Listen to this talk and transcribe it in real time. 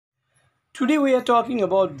Today we are talking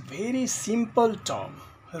about very simple term,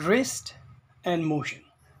 rest and motion.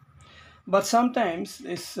 But sometimes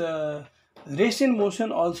this rest and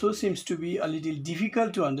motion also seems to be a little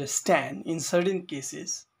difficult to understand in certain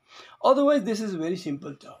cases. Otherwise, this is very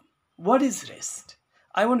simple term. What is rest?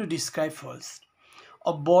 I want to describe first.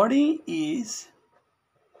 A body is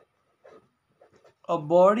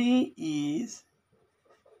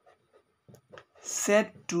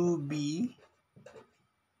said to be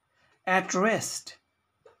at rest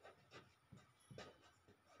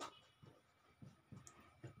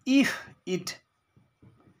if it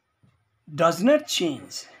does not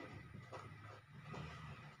change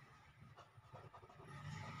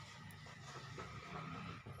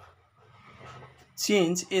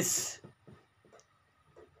its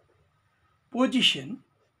position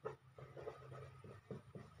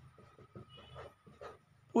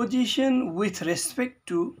with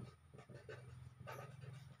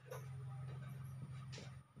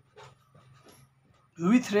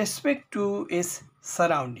respect to its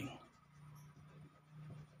surroundings.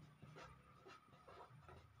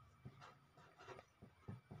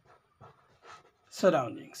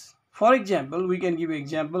 For example, we can give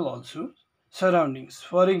example also. Surroundings.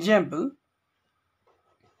 For example,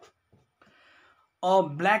 a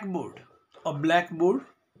blackboard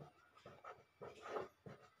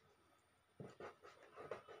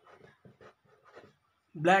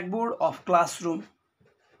of classroom.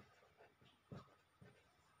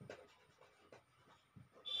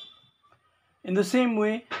 In the same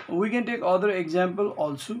way, we can take other example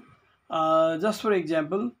also. Just for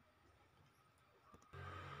example,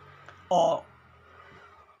 a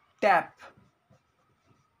tap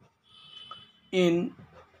in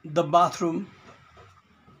the bathroom,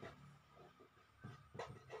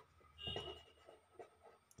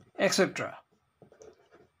 etc.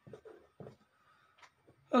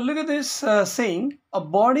 Look at this saying, a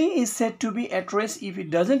body is said to be at rest if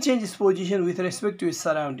it doesn't change its position with respect to its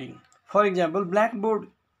surrounding. For example, blackboard.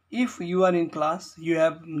 If you are in class, you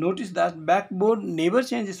have noticed that blackboard never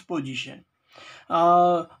changes position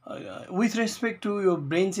with respect to your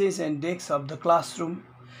benches and desks of the classroom.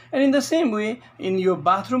 And in the same way, in your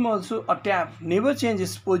bathroom also, a tap never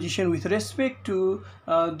changes position with respect to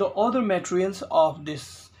the other materials of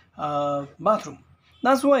this bathroom.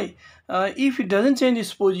 That's why if it doesn't change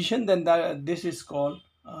its position, then this is called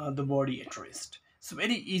the body at rest. It's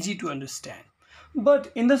very easy to understand.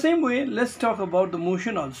 But in the same way, let's talk about the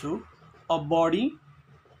motion also. A body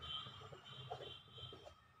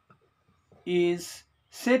is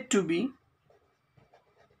said to be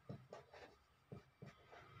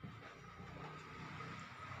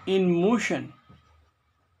in motion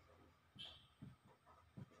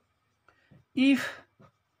if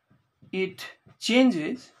it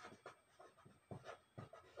changes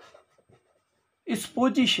its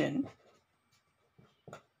position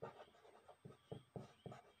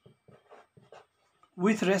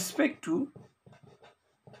with respect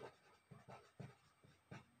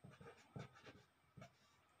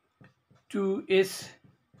to its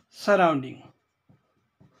surrounding.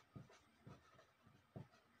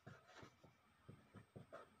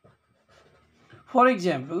 For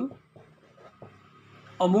example,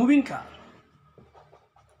 a moving car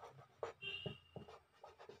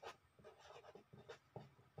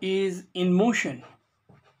is in motion.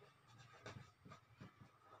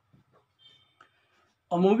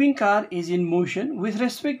 A moving car is in motion with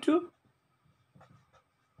respect to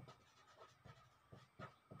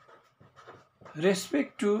the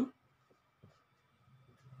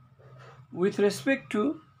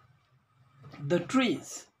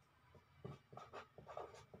trees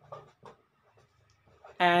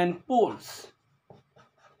and poles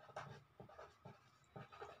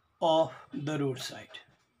of the roadside.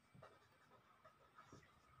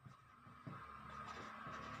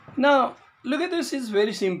 Now, look at this, is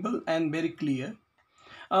very simple and very clear.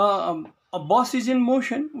 A bus is in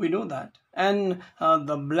motion, we know that, and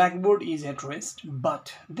the blackboard is at rest.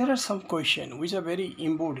 But there are some questions which are very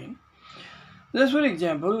important. Just for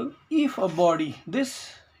example, if a body,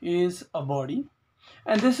 this is a body,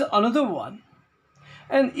 and this is another one,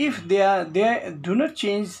 and if they do not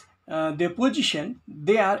change their position,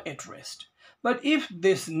 they are at rest. But if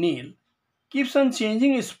this nail keeps on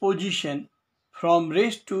changing its position from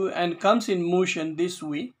rest to and comes in motion this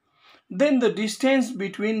way, then the distance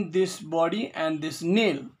between this body and this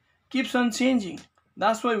nail keeps on changing.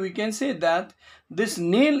 That's why we can say that this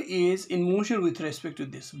nail is in motion with respect to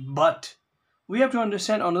this. But we have to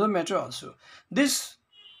understand another matter also. This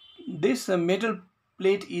metal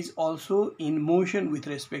plate is also in motion with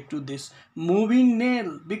respect to this moving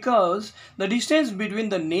nail, because the distance between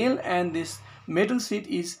the nail and this metal sheet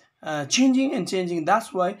is changing and changing.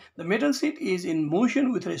 That's why the metal sheet is in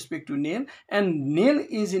motion with respect to nail, and nail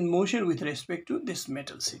is in motion with respect to this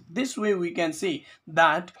metal sheet. This way we can say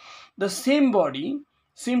that the same body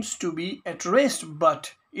seems to be at rest,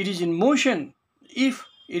 but it is in motion if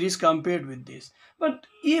it is compared with this. But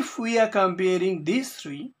if we are comparing these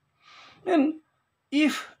three, then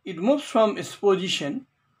if it moves from its position,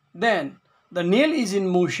 then the nail is in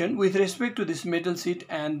motion with respect to this metal sheet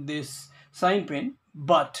and this sign pen,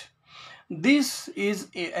 but this is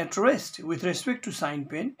at rest with respect to sign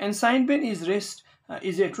pen, and sign pen is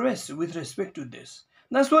at rest with respect to this.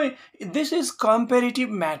 That's why this is comparative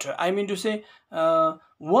matter. I mean to say,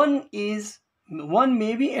 one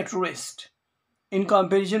may be at rest in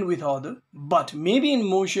comparison with other, but maybe in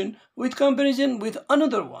motion with comparison with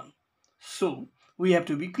another one. So we have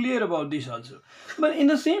to be clear about this also. But in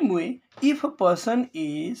the same way, if a person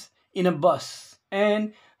is in a bus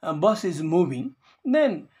and a bus is moving,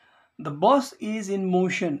 then the bus is in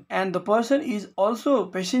motion and the passenger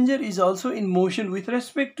is also in motion with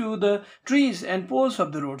respect to the trees and poles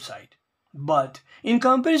of the roadside. But in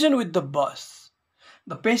comparison with the bus,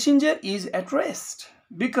 the passenger is at rest,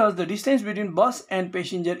 because the distance between bus and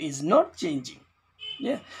passenger is not changing.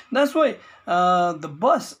 Yeah, that's why the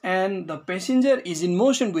bus and the passenger is in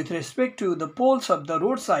motion with respect to the poles of the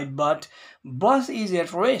roadside, but bus is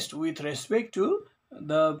at rest with respect to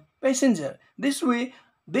the passenger. This way,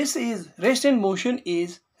 this is rest and motion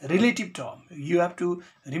is relative term. You have to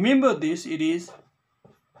remember this. It is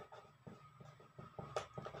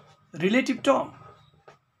relative term.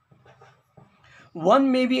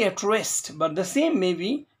 One may be at rest, but the same may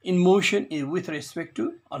be in motion with respect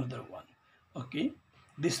to another one. Okay,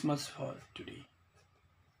 this much for today.